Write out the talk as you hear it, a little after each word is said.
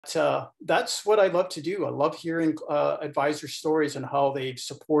That's what I love to do. I love hearing advisor stories and how they've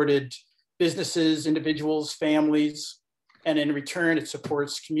supported businesses, individuals, families, and in return, it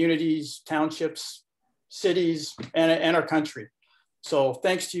supports communities, townships, cities, and our country. So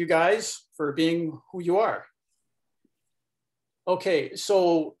thanks to you guys for being who you are. Okay,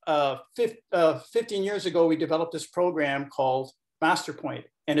 so 15 years ago, we developed this program called MasterPoint,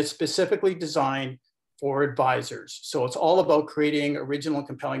 and it's specifically designed for advisors. So it's all about creating original and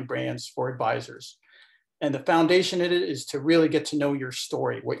compelling brands for advisors. And the foundation in it is to really get to know your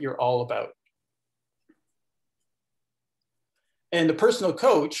story, what you're all about. And the personal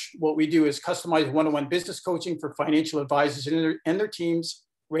coach, what we do is customize one-on-one business coaching for financial advisors and their teams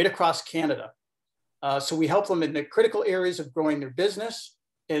right across Canada. So we help them in the critical areas of growing their business.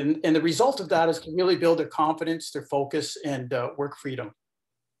 And the result of that is to really build their confidence, their focus, and work freedom.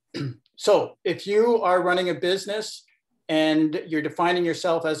 So if you are running a business and you're defining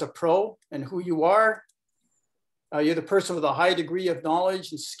yourself as a pro and who you are, you're the person with a high degree of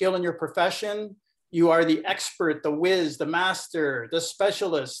knowledge and skill in your profession. You are the expert, the whiz, the master, the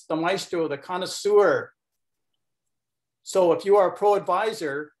specialist, the maestro, the connoisseur. So if you are a pro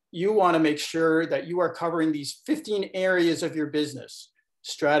advisor, you want to make sure that you are covering these 15 areas of your business: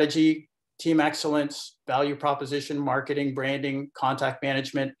 strategy, team excellence, value proposition, marketing, branding, contact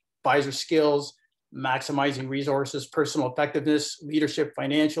management, advisor skills, maximizing resources, personal effectiveness, leadership,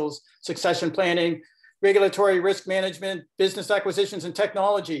 financials, succession planning, regulatory risk management, business acquisitions, and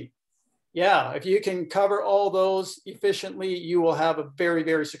technology. Yeah, if you can cover all those efficiently, you will have a very,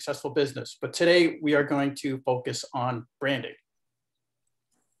 very successful business. But today we are going to focus on branding.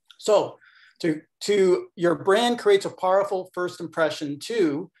 So your brand creates a powerful first impression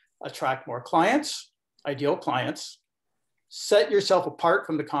to attract more clients, ideal clients, set yourself apart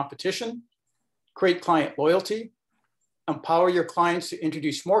from the competition, create client loyalty, empower your clients to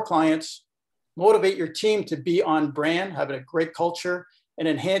introduce more clients, motivate your team to be on brand, have a great culture, and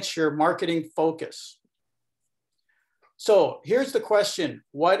enhance your marketing focus. So here's the question: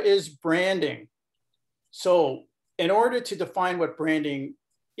 what is branding? So in order to define what branding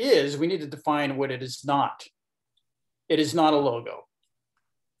is, we need to define what it is not. It is not a logo.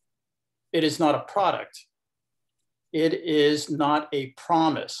 It is not a product. It is not a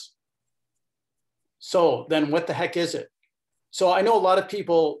promise. So then what the heck is it? So I know a lot of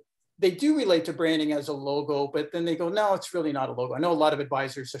people, they do relate to branding as a logo, but then they go, no, it's really not a logo. I know a lot of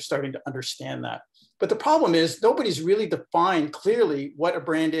advisors are starting to understand that. But the problem is nobody's really defined clearly what a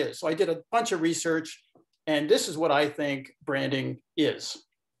brand is. So I did a bunch of research, and this is what I think branding is.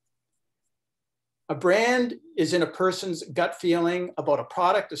 A brand is in a person's gut feeling about a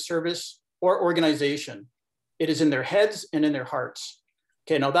product, a service, or organization. It is in their heads and in their hearts.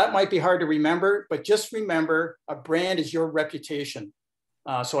 Okay, now that might be hard to remember, but just remember, a brand is your reputation.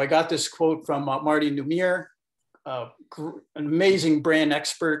 So I got this quote from Marty Neumeier, an amazing brand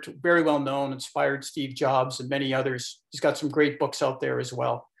expert, very well known, inspired Steve Jobs and many others. He's got some great books out there as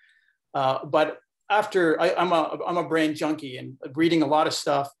well. But after I'm a brand junkie and reading a lot of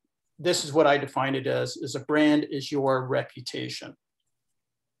stuff, this is what I define it as: is a brand is your reputation.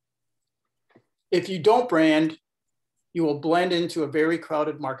 If you don't brand, you will blend into a very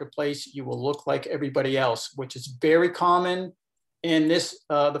crowded marketplace. You will look like everybody else, which is very common in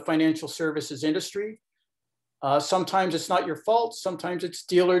the financial services industry. Sometimes it's not your fault. Sometimes it's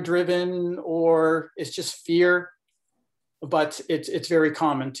dealer driven, or it's just fear, but it's very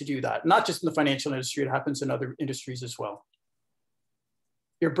common to do that. Not just in the financial industry, it happens in other industries as well.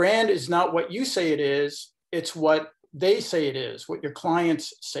 Your brand is not what you say it is. It's what they say it is, what your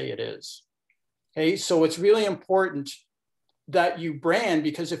clients say it is. Okay, so it's really important that you brand,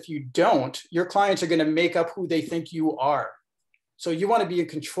 because if you don't, your clients are going to make up who they think you are. So you want to be in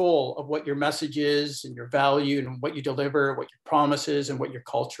control of what your message is and your value and what you deliver, what your promise is, and what your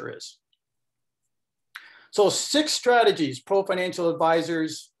culture is. So 6 strategies pro financial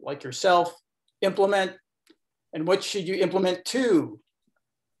advisors like yourself implement. And what should you implement too?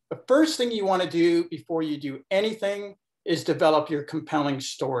 The first thing you want to do before you do anything is develop your compelling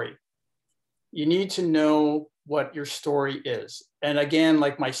story. You need to know what your story is. And again,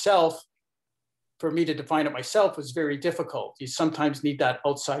 like myself, for me to define it myself was very difficult. You sometimes need that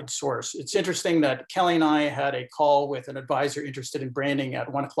outside source. It's interesting that Kelly and I had a call with an advisor interested in branding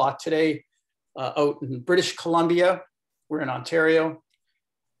at 1 o'clock today out in British Columbia. We're in Ontario.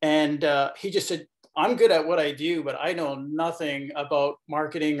 And he just said, I'm good at what I do, but I know nothing about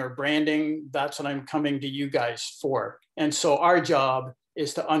marketing or branding. That's what I'm coming to you guys for. And so our job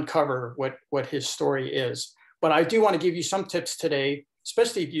is to uncover what his story is. But I do want to give you some tips today,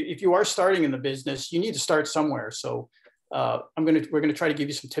 especially if you are starting in the business. You need to start somewhere. So we're going to try to give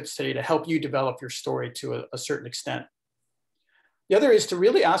you some tips today to help you develop your story to a certain extent. The other is to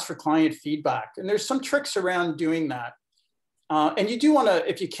really ask for client feedback. And there's some tricks around doing that. And you do want to,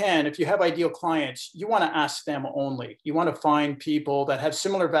 if you can, if you have ideal clients, you want to ask them only. You want to find people that have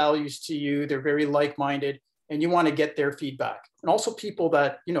similar values to you. They're very like-minded, and you want to get their feedback. And also people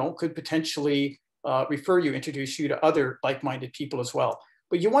that, you know, could potentially refer you, introduce you to other like-minded people as well.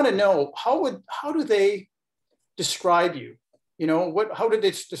 But you want to know how do they describe you? You know, how did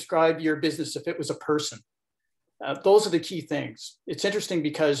they describe your business if it was a person? Those are the key things. It's interesting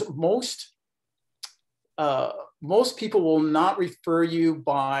because most people will not refer you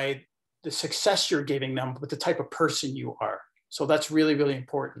by the success you're giving them, but the type of person you are. So that's really, really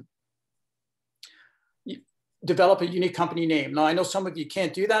important. Develop a unique company name. Now, I know some of you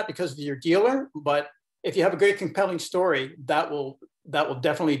can't do that because of your dealer, but if you have a great compelling story, that will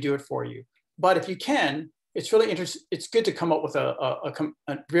definitely do it for you. But if you can, it's really interesting. It's good to come up with a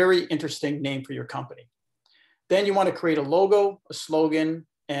very interesting name for your company. Then you want to create a logo, a slogan,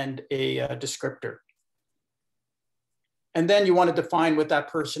 and a descriptor. And then you want to define what that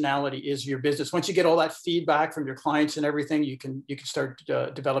personality is of your business. Once you get all that feedback from your clients and everything, you can start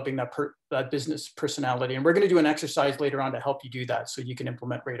developing that business personality. And we're going to do an exercise later on to help you do that so you can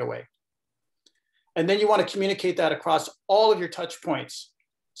implement right away. And then you want to communicate that across all of your touch points.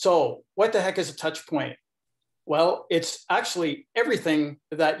 So what the heck is a touch point? Well, it's actually everything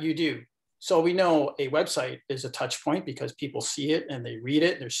that you do. So we know a website is a touch point because people see it and they read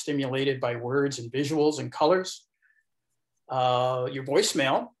it. They're stimulated by words and visuals and colors. Your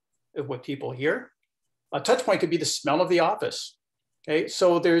voicemail of what people hear. A touch point could be the smell of the office. Okay,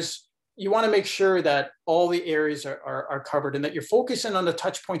 so you want to make sure that all the areas are covered and that you're focusing on the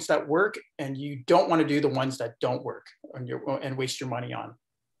touch points that work, and you don't want to do the ones that don't work and waste your money on.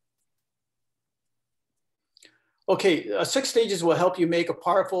 Okay, 6 stages will help you make a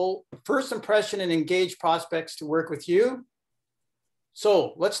powerful first impression and engage prospects to work with you.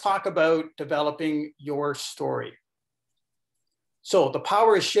 So let's talk about developing your story. So the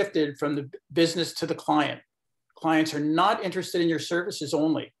power is shifted from the business to the client. Clients are not interested in your services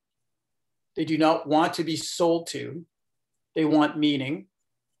only. They do not want to be sold to. They want meaning.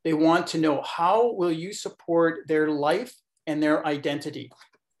 They want to know how will you support their life and their identity.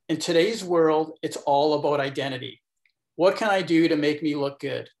 In today's world, it's all about identity. What can I do to make me look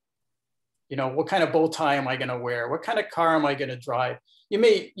good? You know, what kind of bow tie am I going to wear? What kind of car am I going to drive? You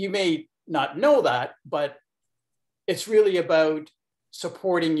may not know that, but it's really about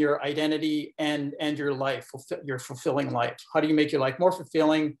supporting your identity and your life, your fulfilling life. How do you make your life more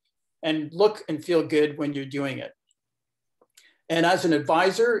fulfilling and look and feel good when you're doing it? And as an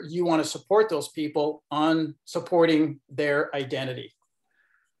advisor, you want to support those people on supporting their identity.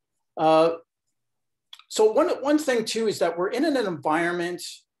 So one thing too is that we're in an environment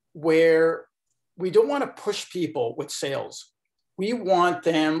where we don't want to push people with sales. We want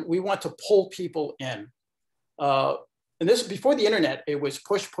to pull people in. And this, before the internet, it was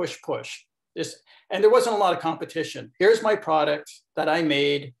push, push, push. And there wasn't a lot of competition. Here's my product that I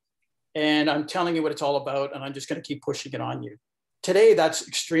made, and I'm telling you what it's all about, and I'm just going to keep pushing it on you. Today, that's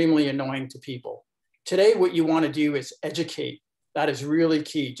extremely annoying to people. Today, what you want to do is educate. That is really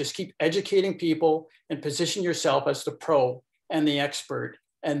key. Just keep educating people and position yourself as the pro and the expert.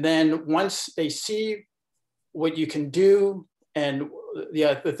 And then once they see what you can do and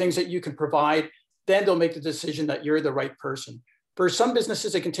the things that you can provide, then they'll make the decision that you're the right person. For some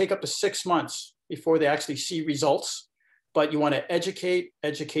businesses, it can take up to 6 months before they actually see results, but you want to educate,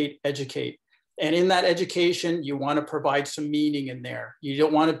 educate, educate. And in that education, you want to provide some meaning in there. You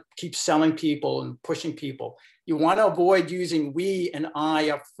don't want to keep selling people and pushing people. You want to avoid using we and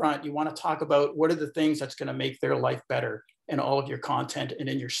I up front. You want to talk about what are the things that's going to make their life better in all of your content and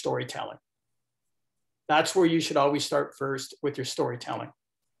in your storytelling. That's where you should always start first, with your storytelling.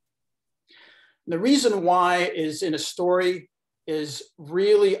 The reason why is in a story is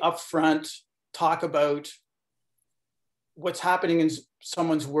really upfront, talk about what's happening in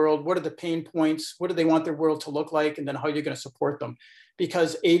someone's world. What are the pain points? What do they want their world to look like? And then how you're going to support them.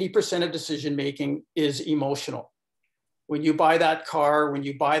 Because 80% of decision-making is emotional. When you buy that car, when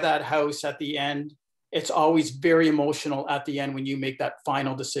you buy that house at the end, it's always very emotional at the end when you make that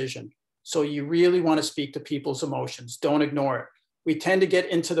final decision. So you really want to speak to people's emotions. Don't ignore it. We tend to get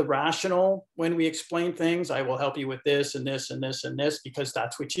into the rational when we explain things. I will help you with this and this and this and this, because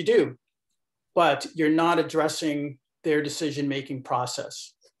that's what you do. But you're not addressing their decision-making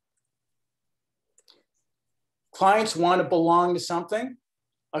process. Clients want to belong to something,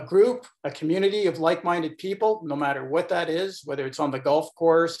 a group, a community of like-minded people, no matter what that is, whether it's on the golf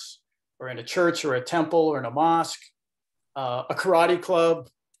course or in a church or a temple or in a mosque. a karate club,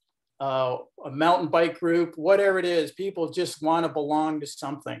 a mountain bike group, whatever it is, people just want to belong to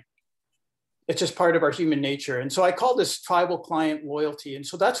something. It's just part of our human nature. And so I call this tribal client loyalty. And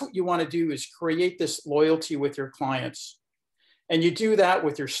so that's what you want to do, is create this loyalty with your clients. And you do that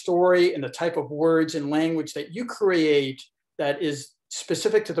with your story and the type of words and language that you create that is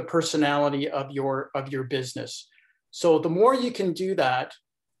specific to the personality of your business. So the more you can do that,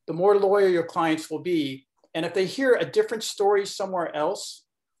 the more loyal your clients will be. And if they hear a different story somewhere else,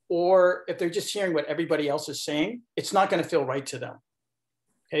 or if they're just hearing what everybody else is saying, it's not going to feel right to them.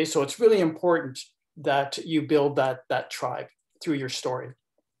 Okay, so it's really important that you build that tribe through your story.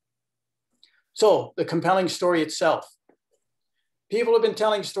 So the compelling story itself. People have been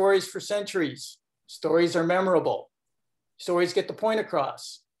telling stories for centuries. Stories are memorable. Stories get the point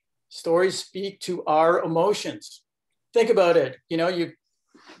across. Stories speak to our emotions. Think about it. You know, you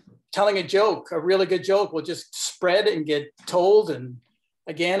telling a joke, a really good joke will just spread and get told and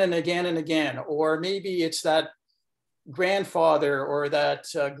again and again and again. Or maybe it's that grandfather or that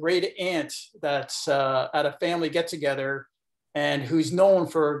great aunt that's at a family get together and who's known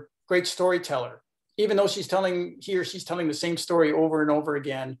for a great storyteller. Even though she's telling the same story over and over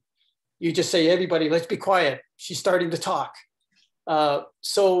again, you just say, everybody, let's be quiet. She's starting to talk.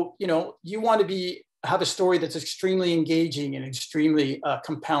 So, you know, you want to have a story that's extremely engaging and extremely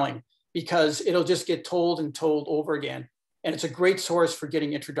compelling, because it'll just get told and told over again. And it's a great source for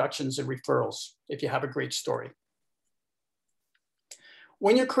getting introductions and referrals if you have a great story.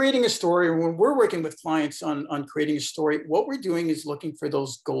 When you're creating a story, or when we're working with clients on creating a story, what we're doing is looking for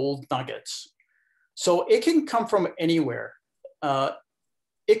those gold nuggets. So it can come from anywhere.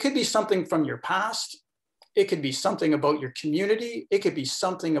 It could be something from your past. It could be something about your community. It could be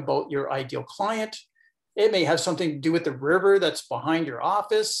something about your ideal client. It may have something to do with the river that's behind your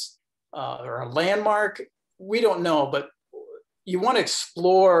office or a landmark. We don't know, but you want to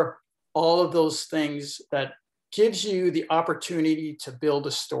explore all of those things that gives you the opportunity to build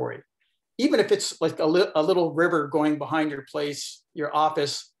a story. Even if it's like a little river going behind your place, your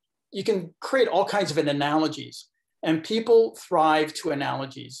office, you can create all kinds of analogies, and people thrive to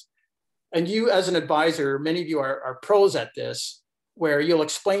analogies. And you as an advisor, many of you are pros at this, where you'll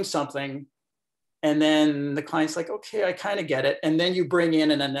explain something and then the client's like, okay, I kind of get it. And then you bring in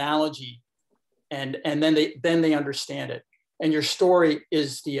an analogy and then they understand it. And your story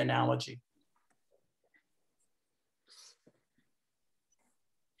is the analogy.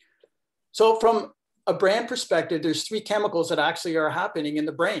 So from a brand perspective, there's 3 chemicals that actually are happening in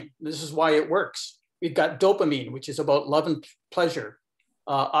the brain. This is why it works. We've got dopamine, which is about love and pleasure.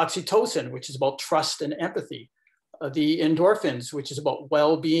 Oxytocin, which is about trust and empathy. The endorphins, which is about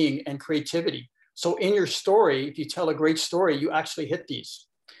well-being and creativity. So in your story, if you tell a great story, you actually hit these.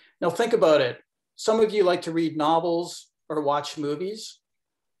 Now think about it. Some of you like to read novels or watch movies.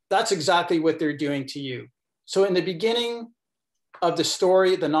 That's exactly what they're doing to you. So in the beginning of the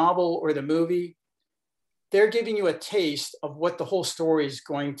story, the novel or the movie, they're giving you a taste of what the whole story is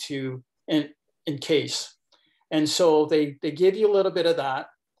going to encase. And so they give you a little bit of that.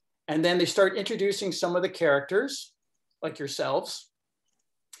 And then they start introducing some of the characters, like yourselves.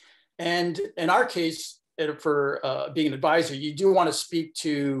 And in our case, for being an advisor, you do want to speak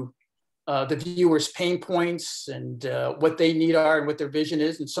to the viewer's pain points and what they need are and what their vision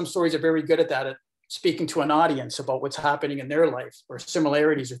is. And some stories are very good at that, at speaking to an audience about what's happening in their life or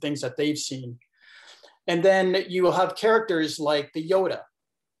similarities or things that they've seen. And then you will have characters like the Yoda,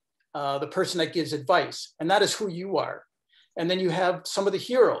 the person that gives advice, and that is who you are. And then you have some of the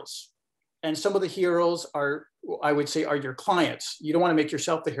heroes, and some of the heroes are, I would say, are your clients. You don't want to make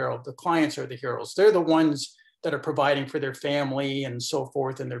yourself the hero. The clients are the heroes. They're the ones that are providing for their family and so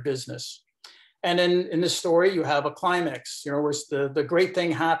forth in their business. And then in this story, you have a climax, you know, where the great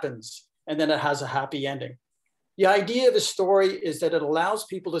thing happens, and then it has a happy ending. The idea of the story is that it allows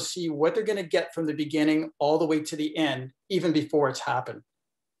people to see what they're going to get from the beginning all the way to the end, even before it's happened.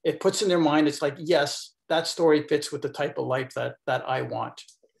 It puts in their mind, it's like, yes, that story fits with the type of life that I want.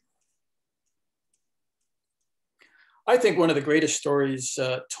 I think one of the greatest stories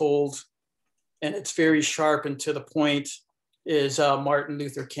told, and it's very sharp and to the point, is Martin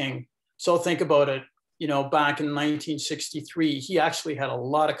Luther King. So think about it. You know, back in 1963, he actually had a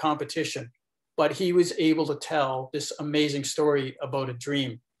lot of competition, but he was able to tell this amazing story about a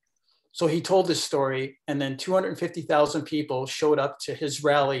dream. So he told this story, and then 250,000 people showed up to his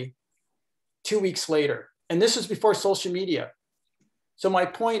rally 2 weeks later. And this is before social media. So my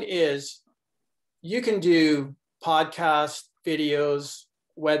point is, you can do podcasts, videos,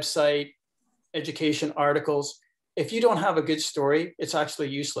 website, education articles. If you don't have a good story, it's actually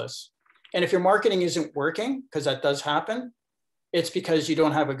useless. And if your marketing isn't working, because that does happen, it's because you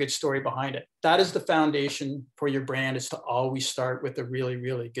don't have a good story behind it. That is the foundation for your brand, is to always start with a really,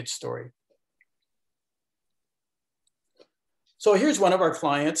 really good story. So here's one of our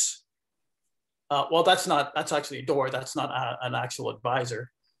clients. Well, that's actually a door. That's not an actual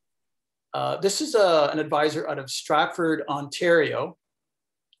advisor. This is an advisor out of Stratford, Ontario.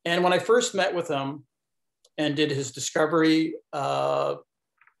 And when I first met with him and did his discovery,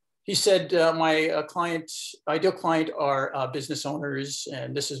 he said, my ideal client are business owners,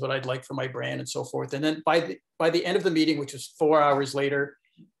 and this is what I'd like for my brand and so forth. And then by the end of the meeting, which was 4 hours later,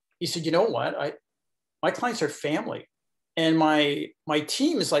 he said, you know what? My clients are family. And my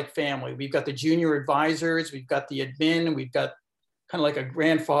team is like family. We've got the junior advisors, we've got the admin, we've got kind of like a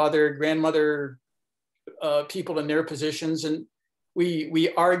grandfather, grandmother, people in their positions. And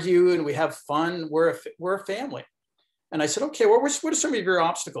we argue and we have fun. We're a family. And I said, okay, well, what are some of your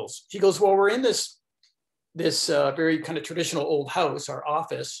obstacles? He goes, well, we're in this very kind of traditional old house, our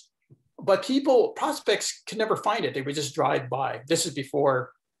office, but prospects could never find it. They would just drive by. This is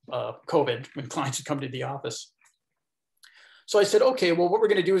before COVID, when clients would come to the office. So I said, okay, well, what we're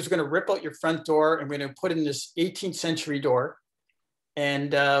going to do is we're going to rip out your front door and we're going to put in this 18th century door.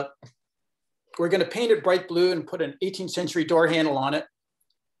 And we're going to paint it bright blue and put an 18th century door handle on it.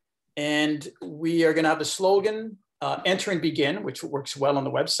 And we are going to have the slogan, enter and begin, which works well on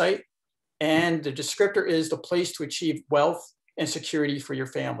the website. And the descriptor is the place to achieve wealth and security for your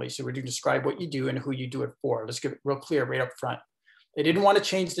family. So we're going to describe what you do and who you do it for. Let's get it real clear right up front. They didn't want to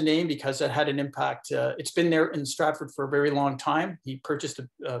change the name because that had an impact. It's been there in Stratford for a very long time. He purchased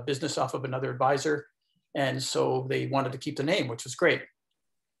a business off of another advisor. And so they wanted to keep the name, which was great.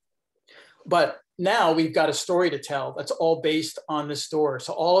 But now we've got a story to tell that's all based on this door.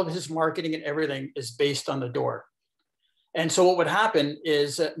 So all of his marketing and everything is based on the door. And so what would happen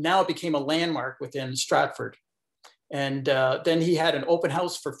is now it became a landmark within Stratford. And then he had an open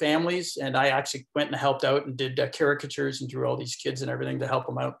house for families. And I actually went and helped out and did caricatures and drew all these kids and everything to help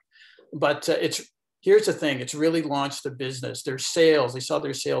them out. But here's the thing, it's really launched the business. Their sales, they saw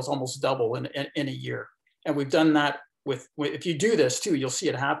their sales almost double in a year. And we've done that with, if you do this too, you'll see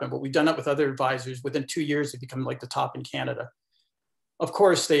it happen. But we've done it with other advisors. Within 2 years, they become like the top in Canada. Of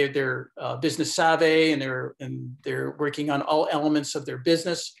course, they're business savvy and they're working on all elements of their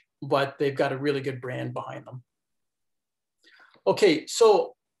business, but they've got a really good brand behind them. Okay,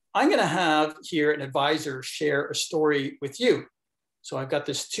 so I'm going to have here an advisor share a story with you. So I've got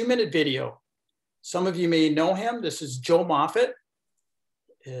this 2-minute video. Some of you may know him. This is Joe Moffat.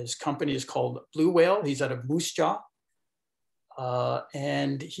 His company is called Blue Whale. He's out of Moose Jaw.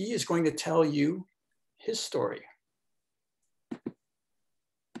 And he is going to tell you his story.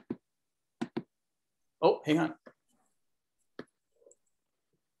 Oh, hang on. Let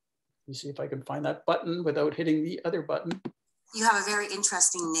me see if I can find that button without hitting the other button. You have a very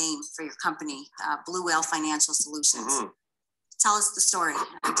interesting name for your company, Blue Whale Financial Solutions. Mm-hmm. Tell us the story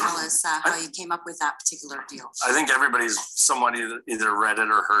and tell us how you came up with that particular deal. I think everybody's somewhat either read it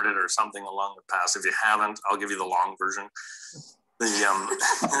or heard it or something along the past. If you haven't, I'll give you the long version.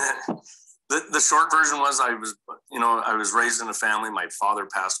 The short version was I was raised in a family. My father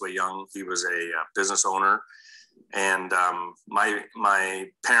passed away young. He was a business owner. And my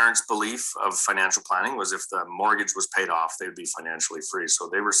parents' belief of financial planning was if the mortgage was paid off, they would be financially free. So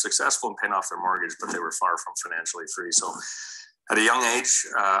they were successful in paying off their mortgage, but they were far from financially free. So at a young age,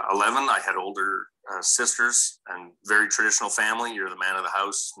 11, I had older sisters and very traditional family. You're the man of the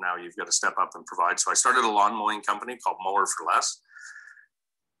house. Now you've got to step up and provide. So I started a lawn mowing company called Mower for Less.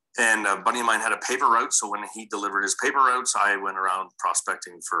 And a buddy of mine had a paper route. So when he delivered his paper routes, I went around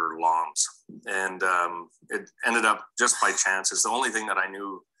prospecting for lawns. And it ended up just by chance. It's the only thing that I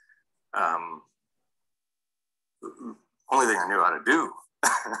knew, only thing I knew how to do.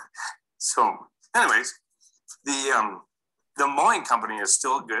 So anyways, the mowing company is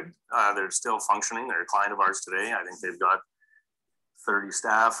still good. They're still functioning. They're a client of ours today. I think they've got 30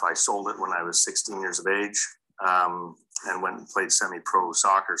 staff. I sold it when I was 16 years of age. And went and played semi-pro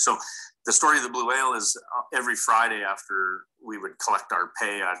soccer. So the story of the Blue Whale is every Friday after we would collect our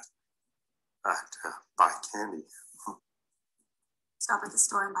pay, I'd buy candy. Stop at the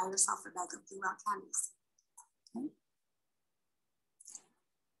store and buy yourself a bag of Blue Whale candies. Okay.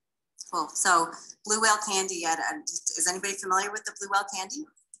 Cool. So Blue Whale candy, is anybody familiar with the Blue Whale candy?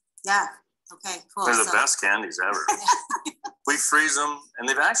 Yeah. Okay, cool. They're the best candies ever. We freeze them, and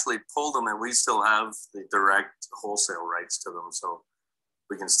they've actually pulled them, and we still have the direct wholesale rights to them. So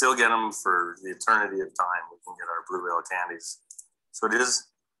we can still get them for the eternity of time. We can get our Blue Whale candies. So it is,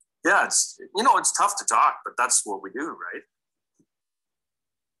 yeah, it's tough to talk, but that's what we do, right?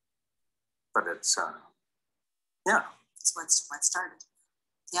 but it's, yeah. It's what started.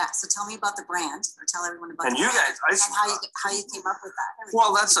 Yeah, so tell me about the brand, or tell everyone about and the you brand, guys, and how you came up with that.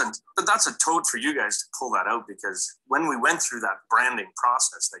 Well, that's a toad for you guys to pull that out, because when we went through that branding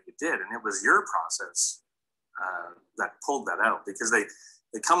process that you did, and it was your process that pulled that out, because they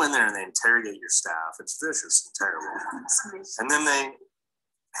come in there and they interrogate your staff. It's vicious and terrible. And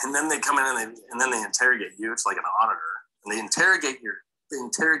then they come in and then they interrogate you. It's like an auditor, and they interrogate your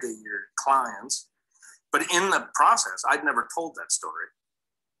clients. But in the process, I'd never told that story.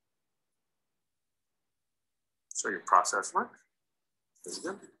 So your process worked. It was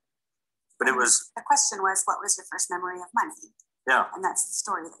good. But it was... The question was, what was your first memory of money? Yeah. And that's the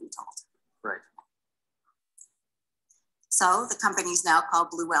story that you told. Right. So the company's now called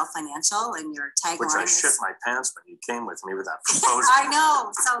Blue Whale Financial, and your tagline Which I shit my pants when you came with me with that proposal. I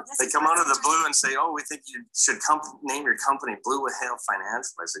know. So they come out of the blue and say, "Oh, we think you should name your company Blue Whale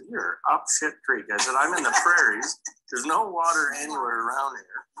Financial." I said, "You're up shit creek." I said, "I'm in the prairies. There's no water anywhere around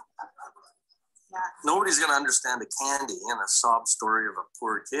here. Yeah. Nobody's going to understand a candy and a sob story of a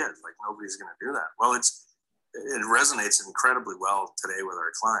poor kid. Like, nobody's going to do that." Well, it resonates incredibly well today with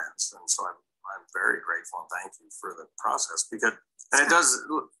our clients, and so I'm very grateful and thank you for the process, because, and it does,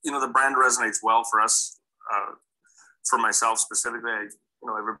 the brand resonates well for us. For myself specifically,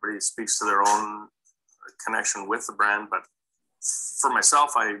 everybody speaks to their own connection with the brand, but for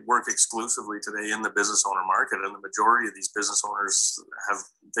myself, I work exclusively today in the business owner market, and the majority of these business owners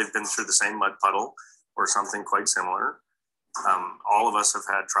they've been through the same mud puddle or something quite similar. All of us have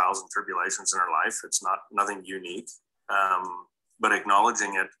had trials and tribulations in our life. It's nothing unique, but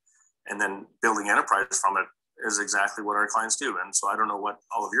acknowledging it and then building enterprise from it is exactly what our clients do. And so I don't know what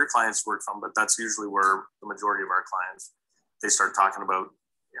all of your clients work from, but that's usually where the majority of our clients, they start talking about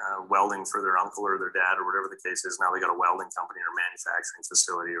welding for their uncle or their dad or whatever the case is. Now they got a welding company or manufacturing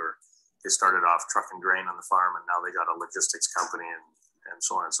facility, or they started off trucking grain on the farm and now they got a logistics company and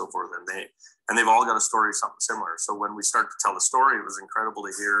so on and so forth. And they've all got a story, something similar. So when we start to tell the story, it was incredible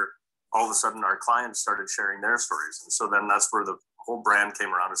to hear all of a sudden our clients started sharing their stories. And so then that's where the whole brand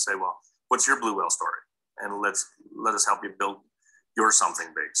came around to say, well, what's your Blue Whale story? And let us help you build your something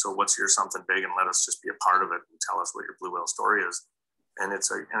big. So what's your something big? And let us just be a part of it and tell us what your Blue Whale story is. And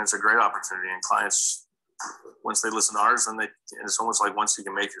it's a great opportunity. And clients, once they listen to ours, and it's almost like once you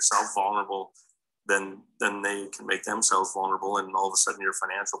can make yourself vulnerable, then they can make themselves vulnerable. And all of a sudden your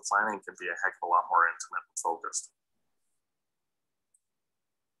financial planning can be a heck of a lot more intimate and focused.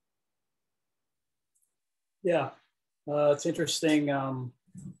 Yeah. It's interesting.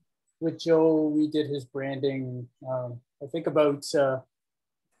 With Joe, we did his branding, I think about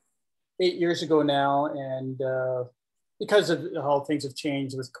 8 years ago now. And because of how things have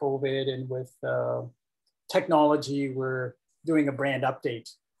changed with COVID and with technology, we're doing a brand update.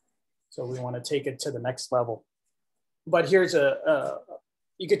 So we want to take it to the next level. But here's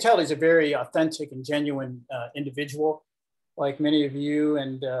you could tell he's a very authentic and genuine individual, like many of you.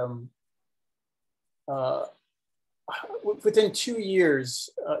 And within 2 years,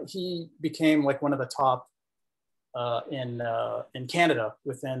 he became like one of the top in Canada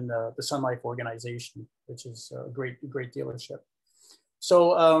within the Sun Life organization, which is a great dealership.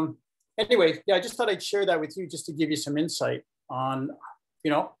 So anyway, yeah, I just thought I'd share that with you just to give you some insight on,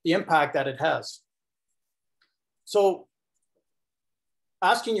 the impact that it has. So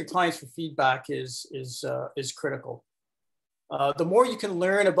asking your clients for feedback is critical. The more you can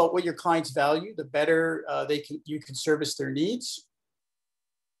learn about what your clients value, the better you can service their needs.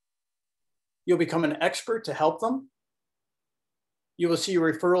 You'll become an expert to help them. You will see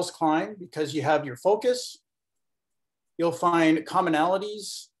your referrals climb because you have your focus. You'll find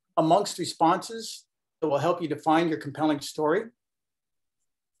commonalities amongst responses that will help you define your compelling story.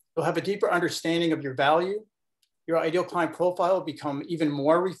 You'll have a deeper understanding of your value. Your ideal client profile will become even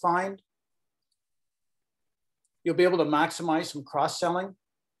more refined. You'll be able to maximize some cross-selling.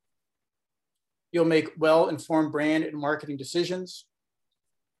 You'll make well-informed brand and marketing decisions.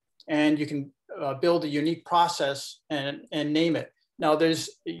 And you can build a unique process and name it. Now,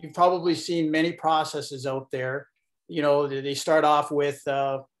 you've probably seen many processes out there. They start off with,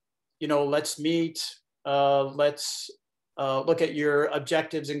 let's meet, let's look at your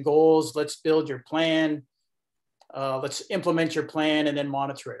objectives and goals, let's build your plan, let's implement your plan and then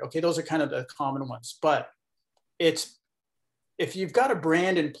monitor it. Okay, those are kind of the common ones. But if you've got a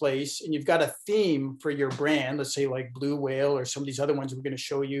brand in place and you've got a theme for your brand, let's say like Blue Whale or some of these other ones we're going to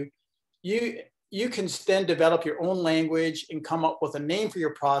show you, you can then develop your own language and come up with a name for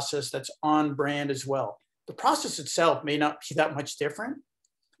your process that's on brand as well. The process itself may not be that much different,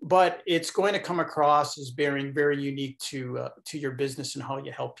 but it's going to come across as being very unique to your business and how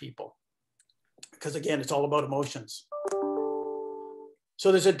you help people. because again, it's all about emotions.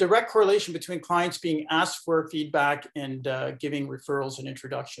 So there's a direct correlation between clients being asked for feedback and giving referrals and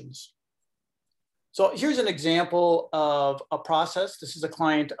introductions. So here's an example of a process. This is a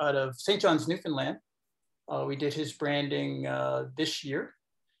client out of St. John's, Newfoundland. We did his branding this year,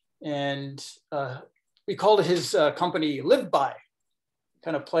 and we called his company Live By,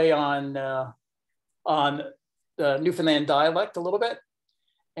 kind of play on the Newfoundland dialect a little bit.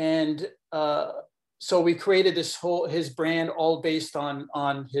 And so we created his brand all based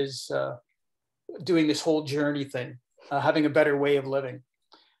on his doing this whole journey thing, having a better way of living.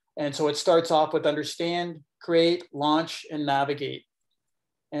 And so it starts off with understand, create, launch, and navigate.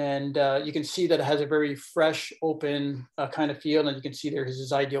 And you can see that it has a very fresh, open kind of feel. And you can see there's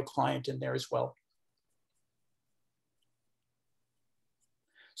his ideal client in there as well.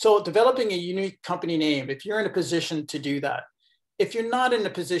 So developing a unique company name, if you're in a position to do that. If you're not in a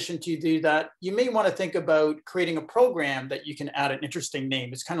position to do that, you may want to think about creating a program that you can add an interesting name.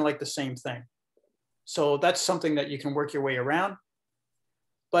 It's kind of like the same thing. So that's something that you can work your way around.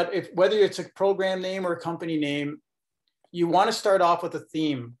 But whether it's a program name or a company name, you want to start off with a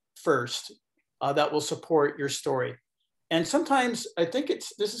theme first that will support your story. And sometimes I think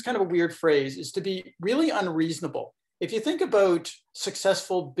this is kind of a weird phrase, is to be really unreasonable. If you think about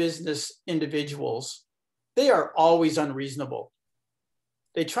successful business individuals, they are always unreasonable.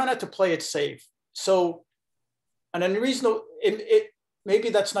 They try not to play it safe. So an unreasonable, maybe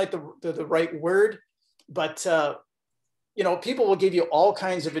that's not the right word, but you know, people will give you all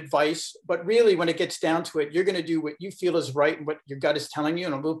kinds of advice, but really when it gets down to it, you're going to do what you feel is right and what your gut is telling you.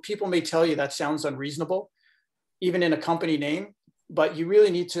 And people may tell you that sounds unreasonable, even in a company name, but you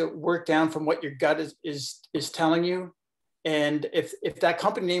really need to work down from what your gut is telling you. And if that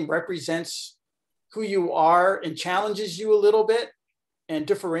company name represents who you are and challenges you a little bit and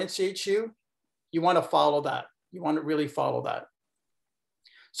differentiates you, you want to follow that. You want to really follow that.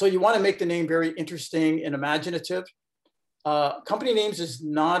 So you want to make the name very interesting and imaginative. Company names is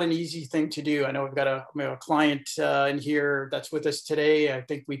not an easy thing to do. I know we've got a client in here that's with us today. I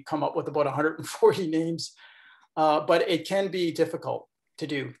think we've come up with about 140 names, but it can be difficult to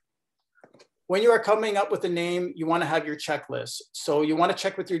do. When you are coming up with a name, you want to have your checklist. So you want to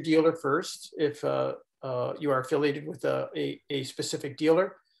check with your dealer first if you are affiliated with a specific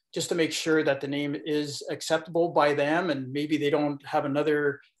dealer, just to make sure that the name is acceptable by them and maybe they don't have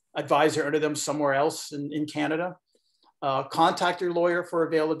another advisor under them somewhere else in Canada. Contact your lawyer for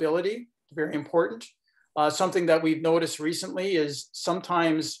availability, very important. Something that we've noticed recently is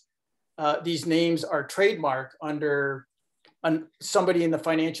sometimes these names are trademarked under somebody in the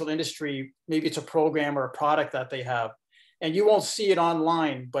financial industry. Maybe it's a program or a product that they have, and you won't see it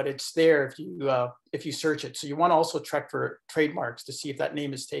online, but it's there if you search it. So you want to also check for trademarks to see if that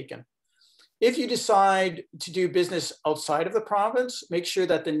name is taken. If you decide to do business outside of the province, make sure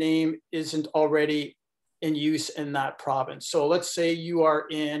that the name isn't already in use in that province. So let's say you are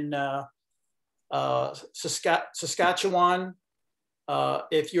in Saskatchewan.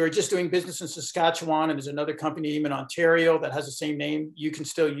 If you're just doing business in Saskatchewan and there's another company name in Ontario that has the same name, you can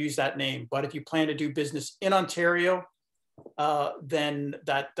still use that name. But if you plan to do business in Ontario, then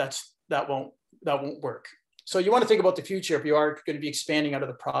that won't work. So you want to think about the future if you are going to be expanding out of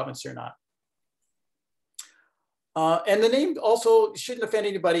the province or not. And the name also shouldn't offend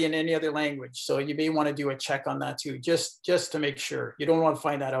anybody in any other language. So you may want to do a check on that too, just to make sure. You don't want to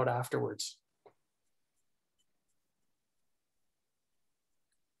find that out afterwards.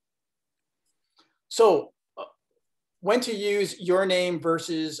 So when to use your name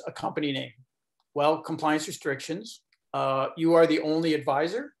versus a company name? Well, compliance restrictions. You are the only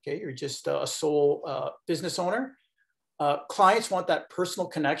advisor, okay? You're just a sole business owner. Clients want that personal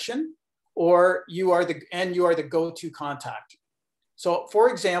connection, or you are the go-to contact. So for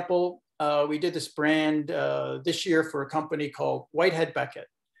example, we did this brand this year for a company called Whitehead Beckett.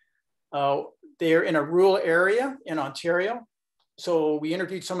 They're in a rural area in Ontario. So we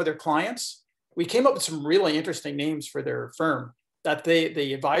interviewed some of their clients. We came up with some really interesting names for their firm that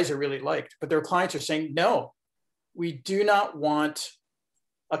the advisor really liked, but their clients are saying, no, we do not want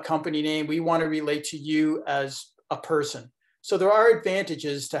a company name. We want to relate to you as a person. So there are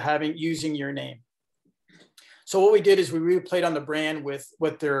advantages to using your name. So what we did is we really played on the brand with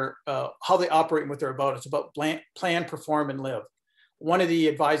what their, how they operate and what they're about. It's about plan, perform, and live. One of the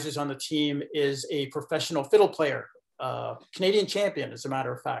advisors on the team is a professional fiddle player, Canadian champion, as a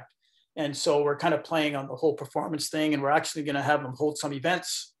matter of fact. And so we're kind of playing on the whole performance thing, and we're actually going to have them hold some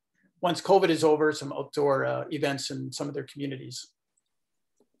events once COVID is over, some outdoor events in some of their communities.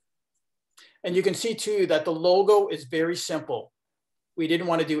 And you can see too that the logo is very simple. We didn't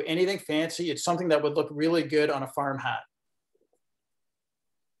want to do anything fancy. It's something that would look really good on a farm hat.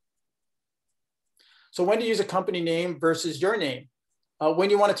 So when to use a company name versus your name? When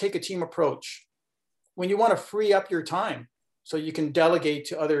you want to take a team approach, when you want to free up your time so you can delegate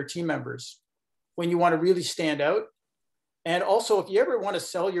to other team members, when you want to really stand out. And also, if you ever want to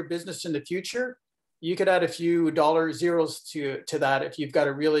sell your business in the future, you could add a few zeros to that if you've got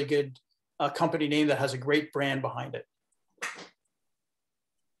a really good company name that has a great brand behind it.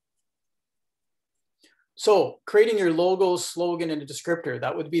 So creating your logo, slogan, and a descriptor,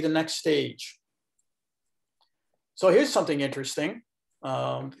 that would be the next stage. So here's something interesting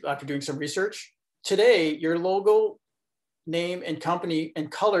after doing some research. Today, your logo, name, and company,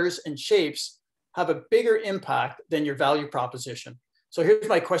 and colors and shapes have a bigger impact than your value proposition. So here's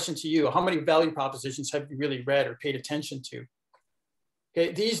my question to you. How many value propositions have you really read or paid attention to?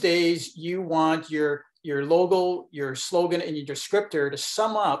 Okay, these days, you want your logo, your slogan, and your descriptor to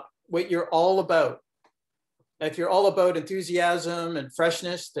sum up what you're all about. If you're all about enthusiasm and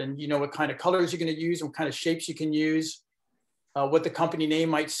freshness, then you know what kind of colors you're going to use, what kind of shapes you can use, what the company name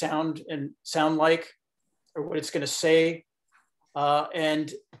might sound like, or what it's going to say.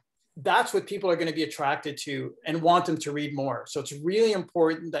 And that's what people are going to be attracted to and want them to read more. So it's really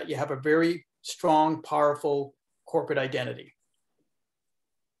important that you have a very strong, powerful corporate identity.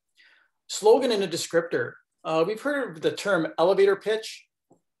 Slogan and a descriptor. We've heard of the term elevator pitch.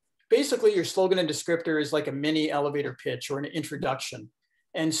 Basically, your slogan and descriptor is like a mini elevator pitch or an introduction.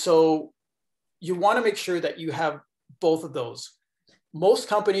 And so you want to make sure that you have both of those. Most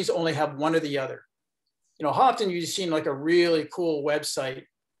companies only have one or the other. You know, how often you've seen like a really cool website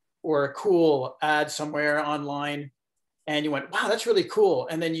or a cool ad somewhere online and you went, wow, that's really cool.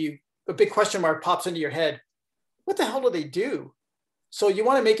 And then a big question mark pops into your head. What the hell do they do? So you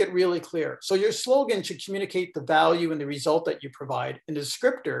want to make it really clear. So your slogan should communicate the value and the result that you provide. In the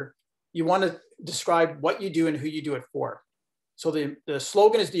descriptor, you want to describe what you do and who you do it for. So the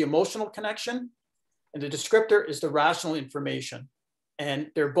slogan is the emotional connection and the descriptor is the rational information. And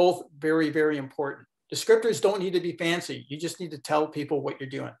they're both very, very important. Descriptors don't need to be fancy. You just need to tell people what you're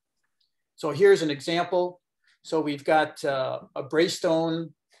doing. So here's an example. So we've got a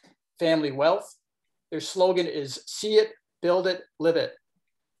Braystone Family Wealth. Their slogan is see it, build it, live it.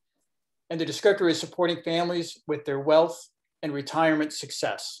 And the descriptor is supporting families with their wealth and retirement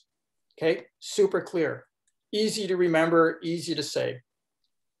success. Okay, super clear, easy to remember, easy to say.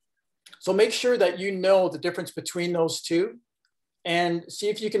 So make sure that you know the difference between those two and see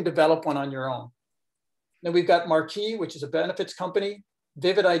if you can develop one on your own. Then we've got Marquee, which is a benefits company,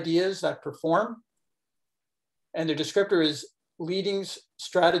 vivid ideas that perform. And the descriptor is leading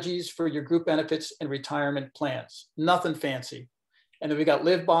strategies for your group benefits and retirement plans. Nothing fancy. And then we got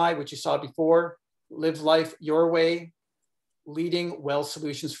Live By, which you saw before, live life your way, leading wealth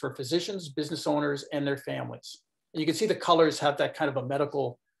solutions for physicians, business owners, and their families. And you can see the colors have that kind of a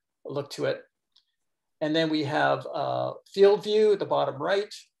medical look to it. And then we have Field View at the bottom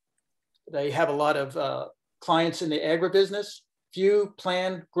right. They have a lot of clients in the agribusiness. View,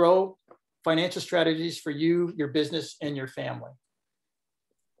 plan, grow, financial strategies for you, your business, and your family.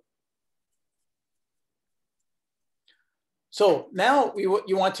 So now you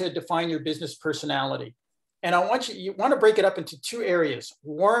want to define your business personality. And you want to break it up into two areas,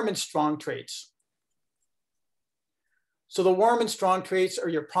 warm and strong traits. So the warm and strong traits are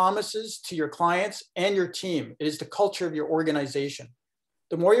your promises to your clients and your team. It is the culture of your organization.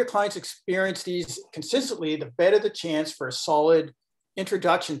 The more your clients experience these consistently, the better the chance for a solid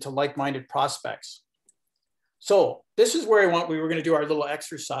introduction to like-minded prospects. So this is where we were going to do our little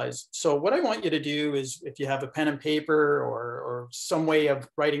exercise. So what I want you to do is, if you have a pen and paper or some way of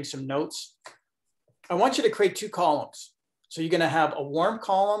writing some notes, I want you to create two columns. So you're going to have a warm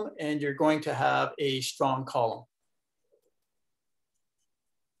column and you're going to have a strong column.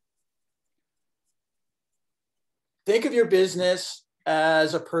 Think of your business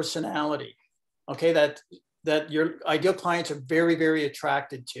as a personality, okay, that your ideal clients are very, very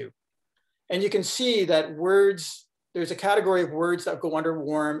attracted to. And you can see that words, there's a category of words that go under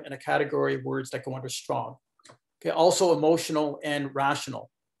warm and a category of words that go under strong. Okay, also emotional and rational.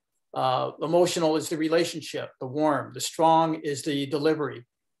 Emotional is the relationship, the warm. The strong is the delivery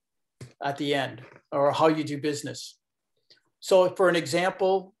at the end, or how you do business. So for an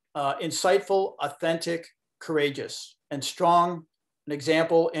example, insightful, authentic, courageous, and strong, an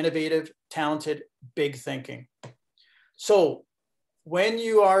example, innovative, talented, big thinking. So when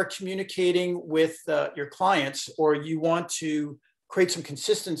you are communicating with your clients, or you want to create some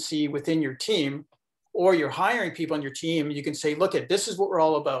consistency within your team, or you're hiring people on your team, you can say, look, this is what we're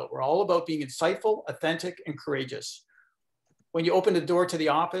all about. We're all about being insightful, authentic, and courageous. when you open the door to the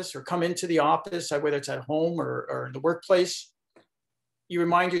office or come into the office, whether it's at home or in the workplace, you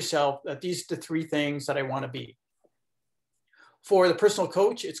remind yourself that these are the three things that I want to be. For the personal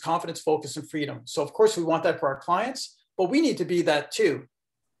coach, it's confidence, focus, and freedom. So of course we want that for our clients, but we need to be that too.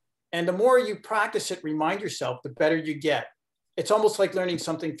 And the more you practice it, remind yourself, the better you get. It's almost like learning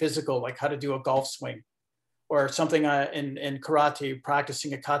something physical, like how to do a golf swing, or something in karate,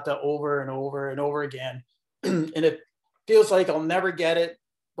 practicing a kata over and over and over again. And it feels like I'll never get it,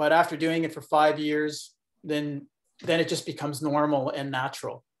 but after doing it for 5 years, then it just becomes normal and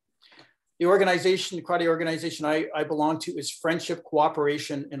natural. The organization, the karate organization I belong to is Friendship,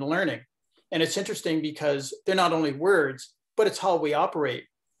 Cooperation, and Learning. And it's interesting because they're not only words, but it's how we operate.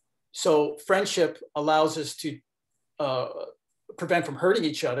 So friendship allows us to prevent from hurting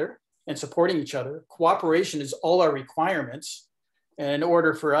each other and supporting each other. Cooperation is all our requirements. And in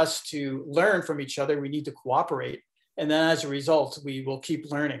order for us to learn from each other, we need to cooperate. And then as a result, we will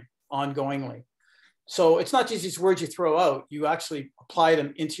keep learning ongoingly. So it's not just these words you throw out, you actually apply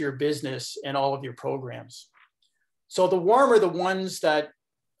them into your business and all of your programs. So the warm are the ones that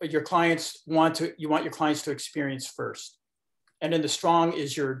your clients you want your clients to experience first. And then the strong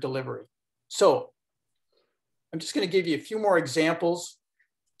is your delivery. So I'm just going to give you a few more examples.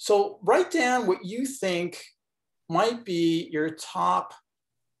 So write down what you think might be your top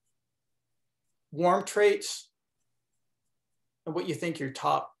warm traits and what you think your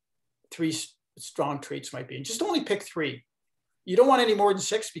top 3 strong traits might be. And just only pick 3. You don't want any more than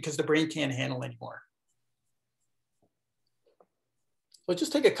 6 because the brain can't handle anymore. So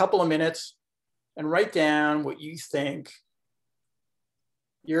just take a couple of minutes and write down what you think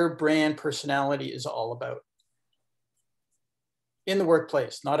your brand personality is all about. In the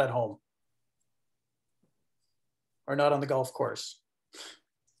workplace, not at home. Or not on the golf course.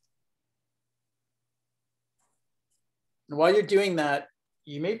 And while you're doing that,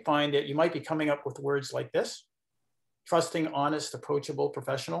 you may find that you might be coming up with words like this: trusting, honest, approachable,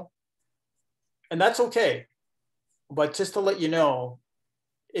 professional. And that's okay. But just to let you know,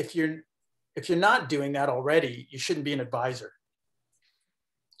 if you're not doing that already, you shouldn't be an advisor.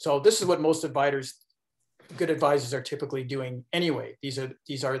 So this is what most good advisors are typically doing anyway. These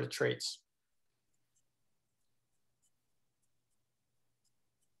are the traits.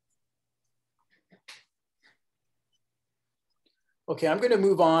 Okay, I'm going to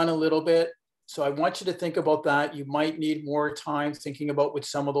move on a little bit. So I want you to think about that. You might need more time thinking about what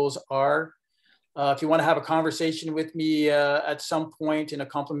some of those are. If you want to have a conversation with me at some point in a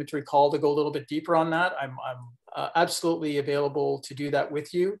complimentary call to go a little bit deeper on that, I'm absolutely available to do that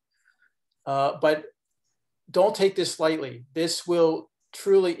with you. But don't take this lightly. This will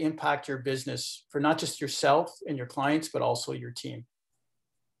truly impact your business for not just yourself and your clients, but also your team.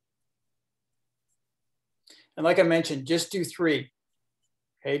 And like I mentioned, just do 3.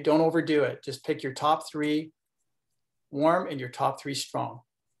 Okay, don't overdo it. Just pick your top 3 warm and your top 3 strong.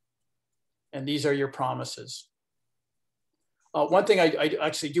 And these are your promises. One thing I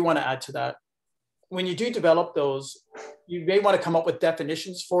actually do want to add to that, when you do develop those, you may want to come up with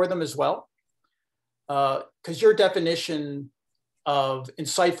definitions for them as well. Because your definition of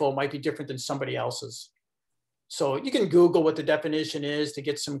insightful might be different than somebody else's. So you can Google what the definition is to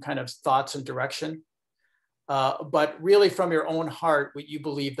get some kind of thoughts and direction. But really from your own heart, what you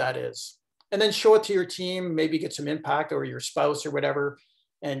believe that is. And then show it to your team, maybe get some impact, or your spouse or whatever,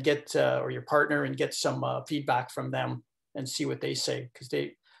 and or your partner, and get some feedback from them and see what they say.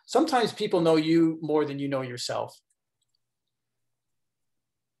 Because sometimes people know you more than you know yourself.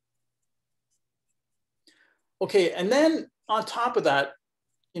 Okay, and then on top of that,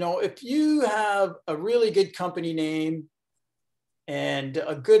 if you have a really good company name and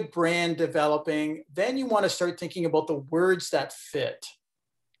a good brand developing, then you want to start thinking about the words that fit.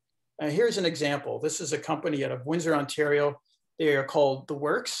 And here's an example. This is a company out of Windsor, Ontario. They are called The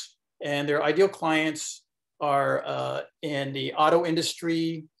Works, and their ideal clients are in the auto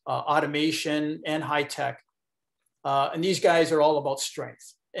industry, automation, and high tech. And these guys are all about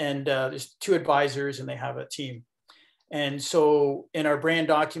strength. And there's 2 advisors, and they have a team. And so in our brand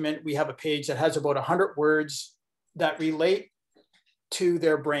document, we have a page that has about 100 words that relate to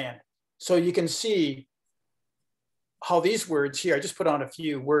their brand. So you can see how these words here, I just put on a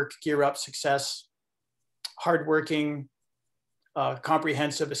few: work, gear up, success, hardworking,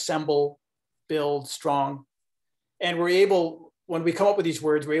 comprehensive, assemble, build, strong. And when we come up with these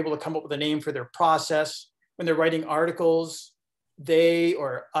words, we're able to come up with a name for their process. When they're writing articles, they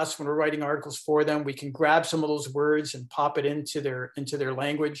or us, when we're writing articles for them, we can grab some of those words and pop it into their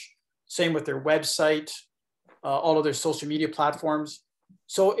language. Same with their website, all of their social media platforms.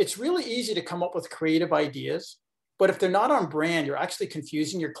 So it's really easy to come up with creative ideas, But if they're not on brand, you're actually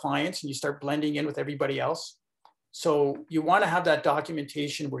confusing your clients and you start blending in with everybody else. So you want to have that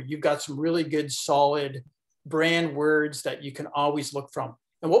documentation where you've got some really good, solid brand words that you can always look from.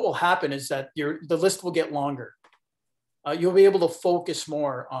 And what will happen is that the list will get longer. You'll be able to focus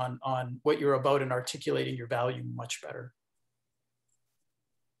more on what you're about and articulating your value much better.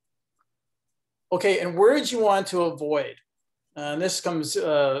 Okay, and words you want to avoid. And this comes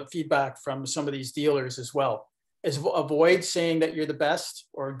feedback from some of these dealers as well. Is avoid saying that you're the best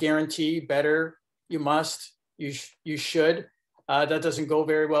or guarantee, better, you must, you should. That doesn't go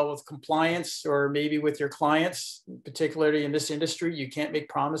very well with compliance or maybe with your clients, particularly in this industry. You can't make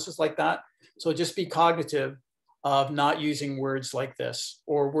promises like that. So just be cognitive of not using words like this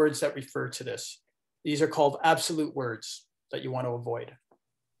or words that refer to this. These are called absolute words that you want to avoid.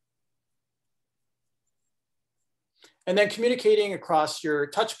 And then communicating across your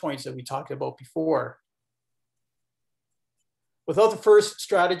touch points that we talked about before. Without the first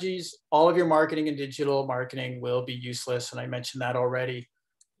strategies, all of your marketing and digital marketing will be useless. And I mentioned that already.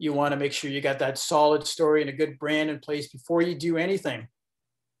 You want to make sure you got that solid story and a good brand in place before you do anything.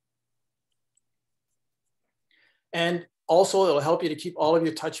 And also, it'll help you to keep all of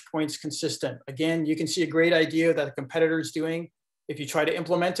your touch points consistent. Again, you can see a great idea that a competitor is doing. If you try to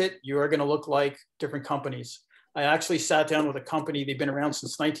implement it, you are going to look like different companies. I actually sat down with a company, they've been around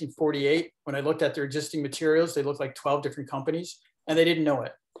since 1948. When I looked at their existing materials, they looked like 12 different companies, and they didn't know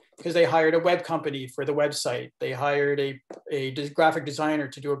it because they hired a web company for the website. They hired a graphic designer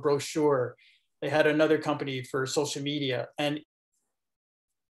to do a brochure. They had another company for social media, and